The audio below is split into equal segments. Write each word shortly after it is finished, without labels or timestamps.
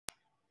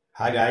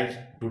Hi guys,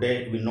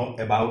 today we know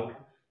about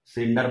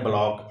cinder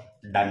block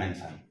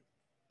dimension.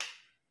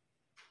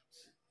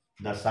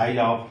 The size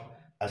of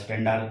a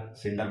standard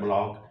cinder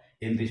block.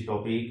 In this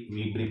topic,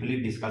 we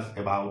briefly discuss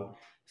about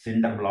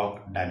cinder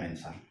block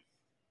dimension.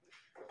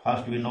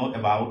 First, we know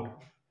about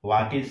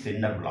what is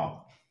cinder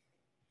block.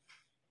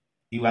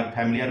 You are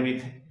familiar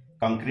with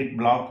concrete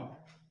block.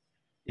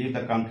 If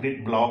the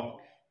concrete block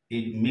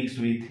is mixed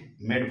with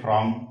made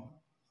from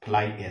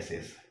fly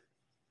ashes,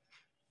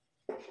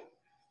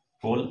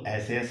 coal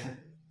ashes,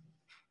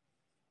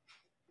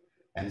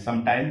 and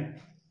sometimes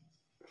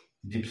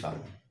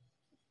gypsum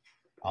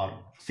or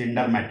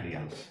cinder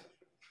materials.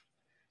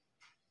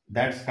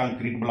 That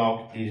concrete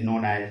block is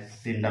known as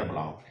cinder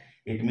block.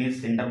 It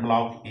means cinder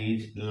block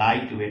is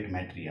lightweight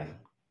material.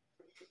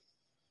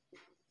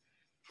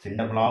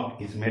 Cinder block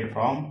is made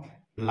from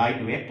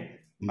lightweight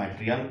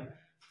material.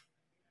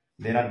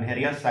 There are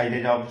various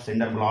sizes of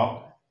cinder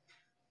block: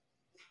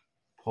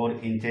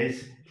 4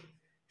 inches,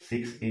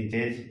 6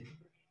 inches,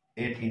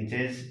 8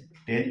 inches,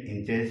 10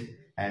 inches,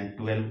 and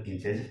 12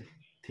 inches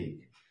thick.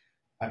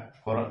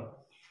 For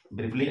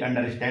briefly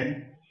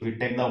understand, we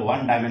take the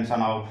one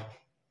dimension of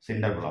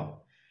cinder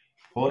block.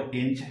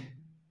 4-inch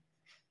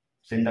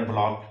cinder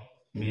block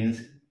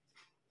means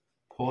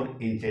 4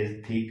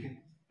 inches thick,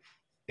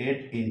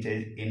 8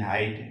 inches in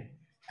height,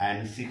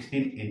 and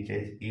 16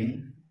 inches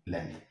in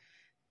length.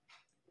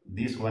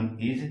 This one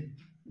is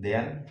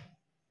their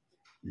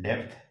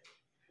depth,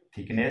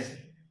 thickness,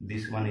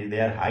 this one is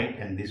their height,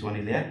 and this one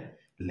is their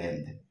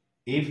length.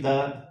 If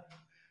the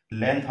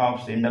length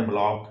of cinder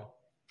block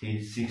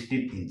is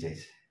 16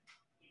 inches,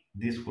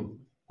 this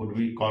could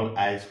be called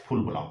as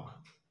full block.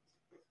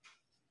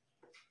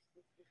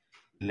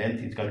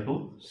 Length is equal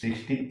to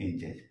 16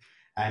 inches.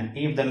 And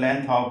if the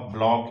length of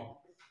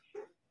block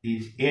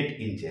is 8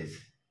 inches,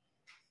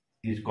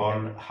 is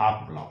called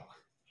half block.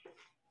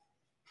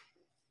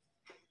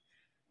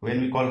 When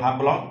we call half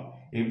block,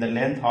 if the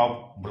length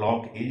of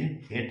block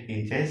is 8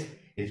 inches,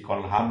 is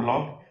called half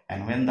block,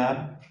 and when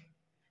the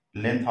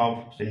length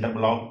of cinder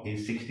block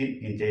is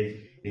 16 inches,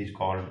 is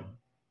called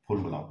full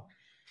block.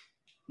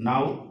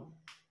 Now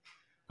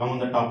come on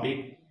the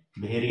topic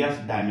various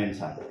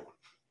dimensions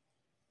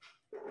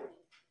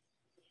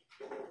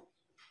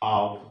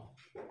of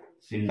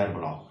cinder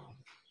block.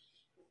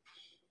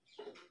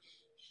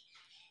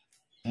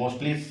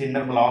 Mostly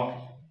cinder block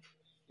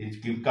is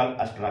cubical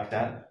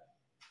structure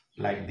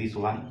like this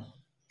one.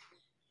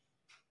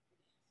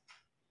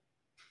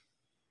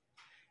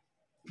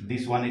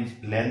 This one is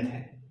length,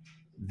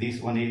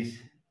 this one is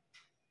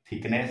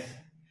thickness,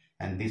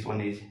 and this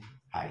one is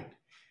height.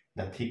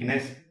 The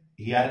thickness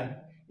here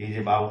is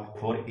about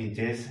 4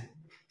 inches,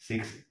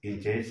 6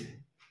 inches,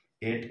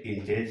 8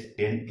 inches,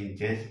 10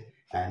 inches,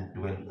 and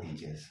 12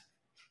 inches.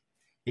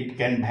 It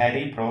can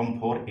vary from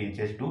 4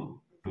 inches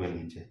to 12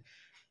 inches.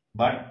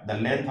 But the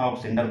length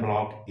of cinder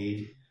block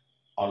is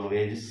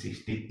always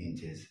 16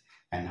 inches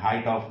and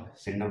height of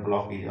cinder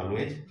block is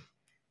always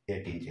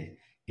 8 inches.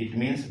 It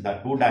means the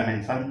two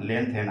dimension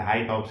length and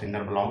height of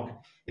cinder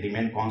block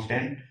remain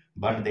constant,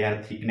 but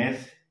their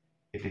thickness,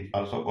 it is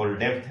also called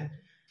depth,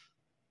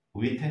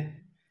 width,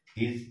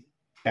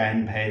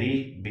 can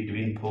vary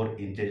between 4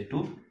 inches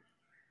to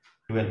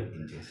 12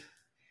 inches.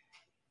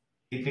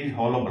 It is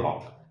hollow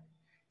block.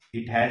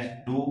 It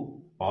has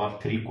 2 or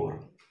 3 core.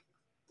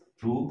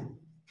 2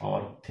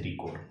 or 3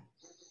 core.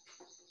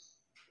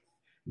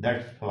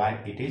 That's why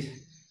it is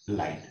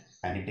light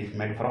and it is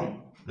made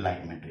from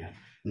light material.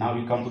 Now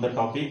we come to the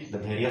topic, the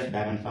various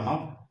dimension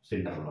of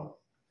cinder block.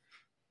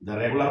 The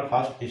regular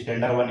first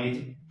standard one is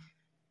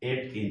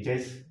 8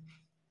 inches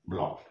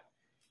block.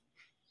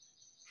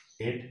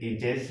 8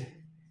 inches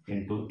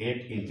into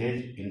 8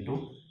 inches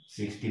into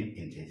 16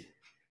 inches.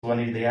 One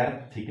is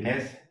their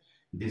thickness,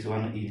 this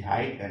one is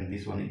height, and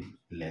this one is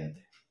length.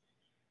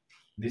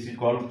 This is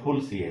called full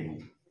CMU.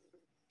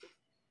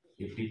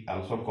 It is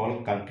also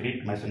called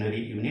concrete masonry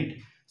unit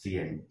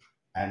CMU.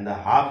 And the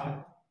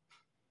half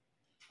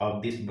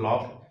of this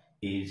block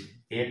is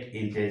 8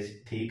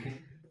 inches thick,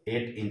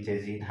 8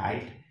 inches in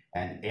height,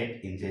 and 8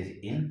 inches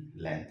in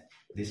length.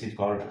 This is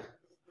called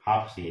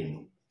half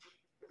CMU.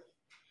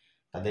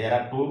 So there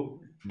are two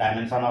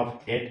dimensions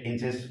of 8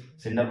 inches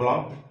cinder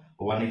block.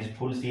 One is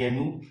full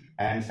CMU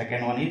and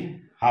second one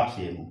is half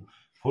CMU.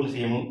 Full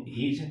CMU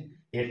is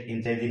 8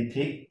 inches in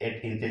thick,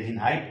 8 inches in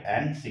height,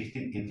 and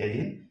 16 inches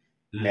in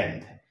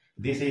length.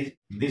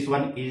 This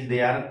one is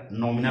their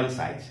nominal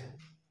size.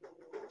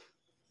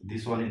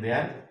 This one is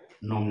their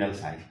nominal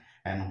size.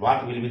 And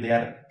what will be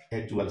their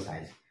actual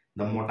size?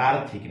 The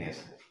mortar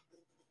thickness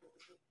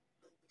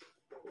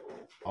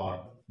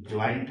or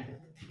joint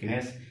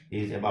thickness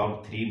is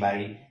about 3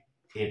 by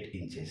 8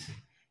 inches.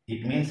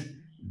 It means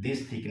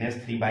this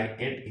thickness 3 by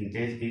 8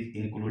 inches is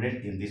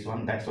included in this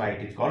one. That's why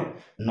it is called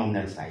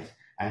nominal size.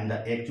 And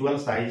the actual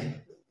size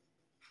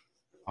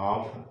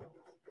of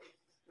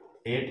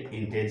 8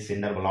 inches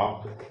cinder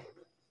block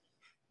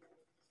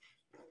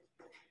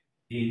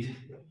is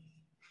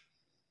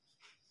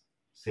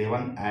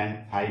 7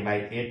 and 5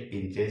 by 8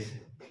 inches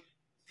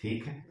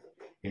thick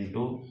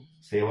into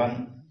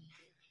 7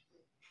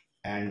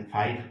 and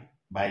 5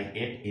 by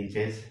 8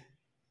 inches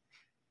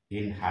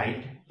in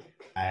height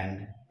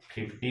and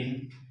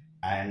 15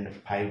 and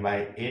 5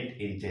 by 8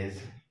 inches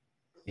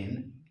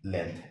in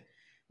length.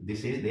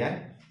 This is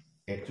their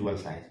actual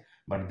size,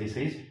 but this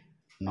is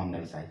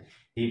nominal size.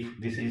 If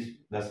this is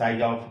the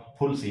size of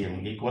full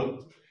CMU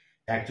equal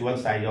actual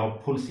size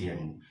of full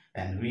CMU,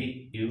 and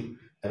you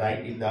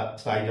write in the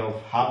size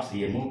of half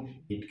CMU,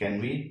 it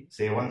can be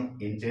 7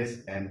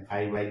 inches and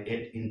 5 by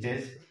 8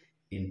 inches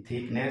in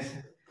thickness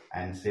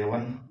and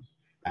 7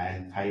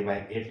 and 5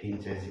 by 8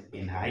 inches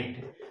in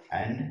height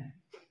and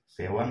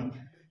 7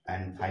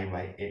 and 5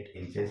 by 8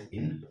 inches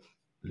in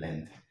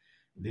length.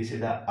 This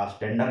is a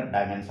standard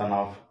dimension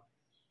of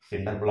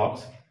cinder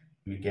blocks.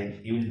 We can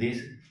use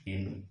this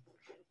in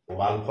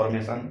wall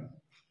formation,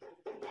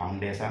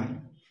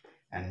 foundation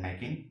and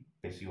making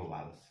patio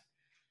walls.